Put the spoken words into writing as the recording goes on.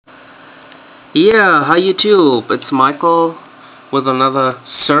Yeah, hi YouTube, it's Michael with another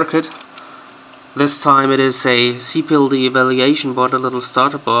circuit. This time it is a CPLD evaluation board, a little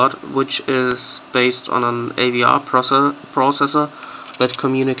starter board, which is based on an AVR processor that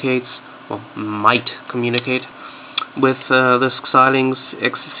communicates, or might communicate, with this Xilinx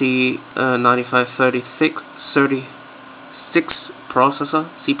XC9536 processor,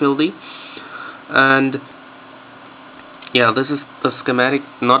 CPLD. And yeah, this is the schematic,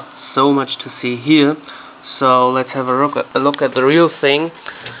 not so much to see here. So let's have a look at the real thing,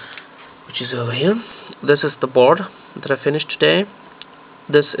 which is over here. This is the board that I finished today.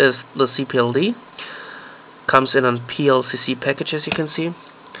 This is the CPLD. Comes in a PLCC package, as you can see.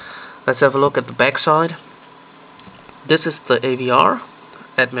 Let's have a look at the back side. This is the AVR,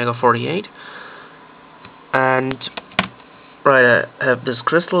 Atmega48. And right, I have this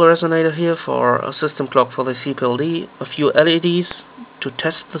crystal resonator here for a system clock for the CPLD, a few LEDs to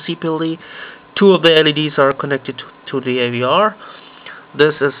test the CPLD. Two of the LEDs are connected to the AVR.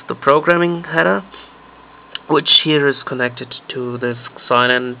 This is the programming header, which here is connected to this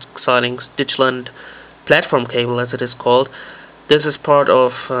Xilinx Digital platform cable, as it is called. This is part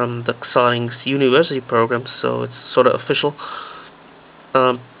of the Xilinx University program, so it's sort of official.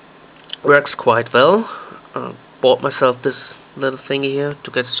 Works quite well. Bought myself this little thingy here to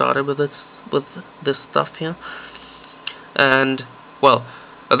get started with this stuff here. And well,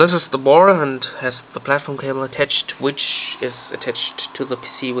 this is the board and has the platform cable attached, which is attached to the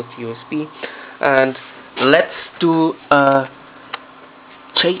PC with USB. And let's do a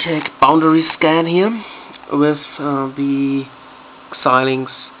JTAG boundary scan here with the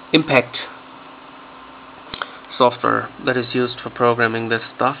Xilinx Impact software that is used for programming this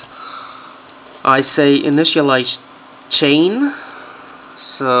stuff. I say initialize chain,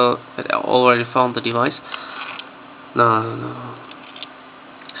 so it already found the device. No.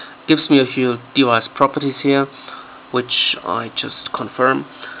 Gives me a few device properties here, which I just confirm.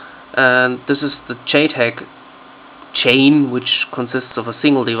 And this is the JTAG chain, which consists of a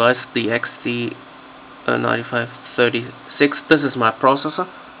single device, the XC9536. This is my processor,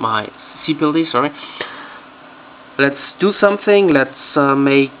 my CPLD, sorry. Let's do something. Let's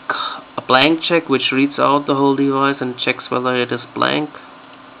make a blank check, which reads out the whole device and checks whether it is blank,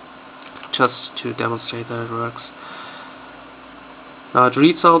 just to demonstrate that it works. Now it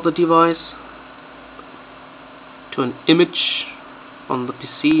reads out the device to an image on the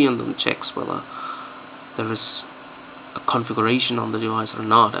PC and then checks whether there is a configuration on the device or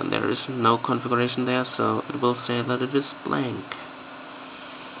not, and there is no configuration there, so it will say that it is blank.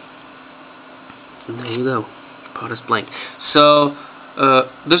 And there you go, part is blank. So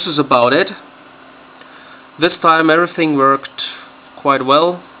this is about it. This time everything worked quite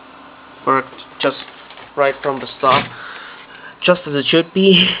well, worked just right from the start, just as it should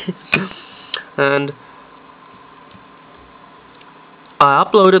be. And I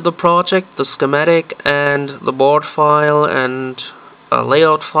uploaded the project, the schematic and the board file and a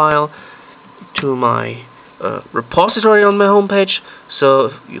layout file to my repository on my homepage,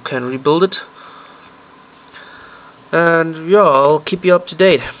 so you can rebuild it. And yeah, I'll keep you up to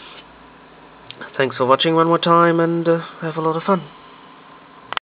date. Thanks for watching one more time, and have a lot of fun.